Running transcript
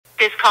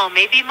This call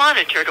may be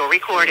monitored or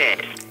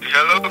recorded.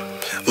 Hello?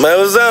 Man,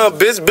 what's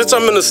up, bitch? Bitch,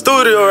 I'm in the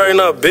studio right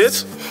now,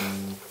 bitch.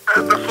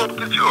 What the fuck,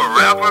 bitch? You a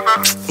rapper now?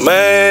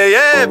 Man,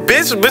 yeah,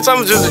 bitch,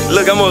 I'm just,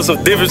 look, I'm on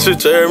some different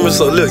shit, you heard me?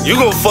 So, look, you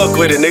gon' fuck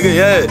with it, nigga,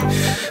 yeah.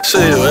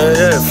 Shit, man,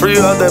 yeah, free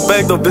you out that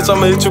back, though, bitch,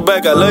 I'ma hit you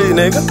back, I love you,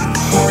 nigga.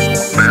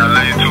 Man, I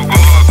love you too,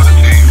 go hard for the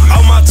team.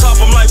 On my top,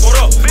 I'm like, what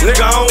up?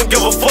 Nigga, I don't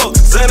give a fuck.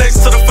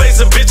 Xanax to the face,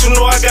 and bitch, you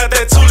know I got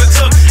that toolie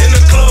tuck. In the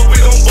club, we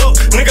gon' buck.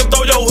 Nigga,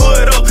 throw your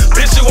hood up.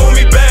 Bitch, you want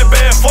me bad,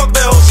 bad, fuck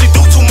that hoe, she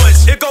do too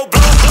much. It go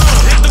blum, blum,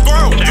 hit the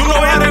ground. You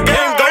know how that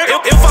game go.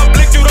 If I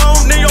blick you down,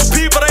 then your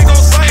people, they gon'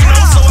 say no.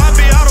 So I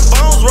be out of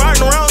bounds,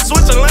 riding around,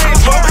 switching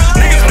lanes, bro.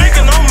 Niggas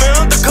thinking on me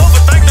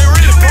undercover, think they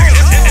really big.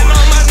 And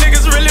all my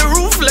niggas really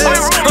ruthless.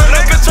 Run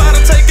up and try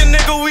to take a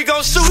nigga, we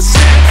gon' shoot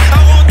shit.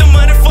 I want the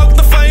money, fuck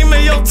the fame,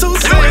 and your 2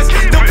 cents.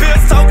 The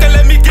pills talking,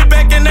 let me get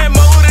back in that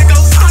mode and go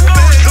stupid.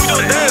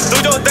 Do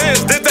your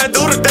dance, did that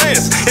do the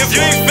dance. If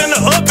you ain't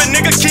finna up it,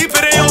 nigga, keep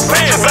it in your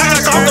pants. I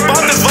can talk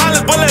about this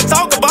violence, but let's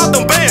talk about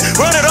them bands.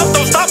 Run it up,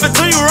 don't stop it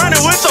till you run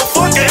it with your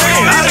fucking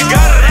hand. I done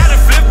got it, I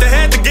done flipped it,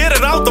 had to get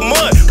it out the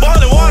mud.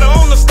 Boiling water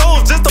on the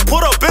stove just to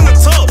put up in the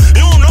tub.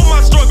 You don't know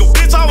my struggle,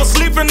 bitch, I was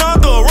sleeping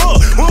under a rug.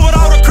 When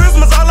without a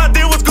Christmas, all I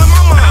did was good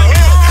my mind.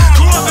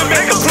 Grew up and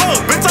make a plug,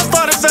 bitch, I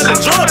started selling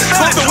drugs.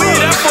 Smoking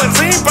weed at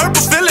 14,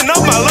 purple filling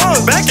up my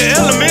lungs. Back in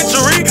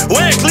elementary,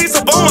 wearing cleats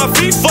up on my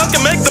feet.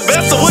 Fucking make the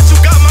best of what you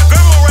got, my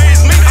grandma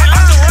raised me.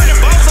 I just run and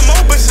buy some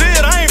open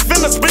shit, I ain't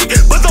finna speak.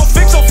 But don't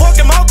fix your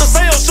fucking mouth to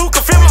say your shoe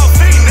can feel my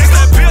feet. Nigga,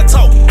 that beer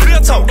talk,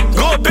 beer talk.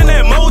 Go up in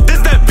that mode,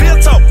 this that beer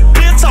talk,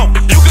 beer talk.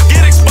 You could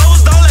get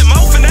exposed, all that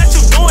mouthing that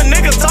you doing,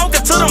 niggas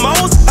talking to the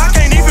most. I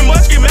can't even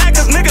much get mad,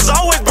 cause niggas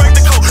always break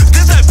the code.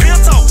 This that beer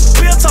talk,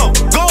 beer talk.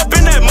 Go up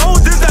in that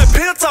mode, this that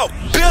beer talk,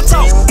 beer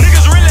talk.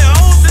 Niggas really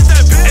old, this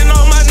that beer. And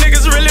all my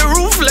niggas really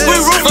ruthless. We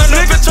ruthless,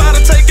 nigga try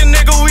to take a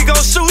nigga, we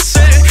gon' shoot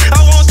shit. I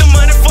want the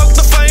money, fuck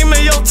the fame,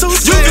 and your 2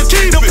 cents. You can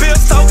keep the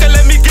pills talking,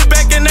 let me get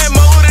back in that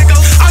mode and go.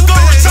 I go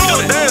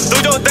do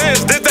your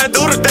dance, did that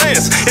do the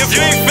dance. If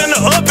you ain't finna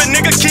up it,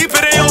 nigga, keep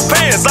it in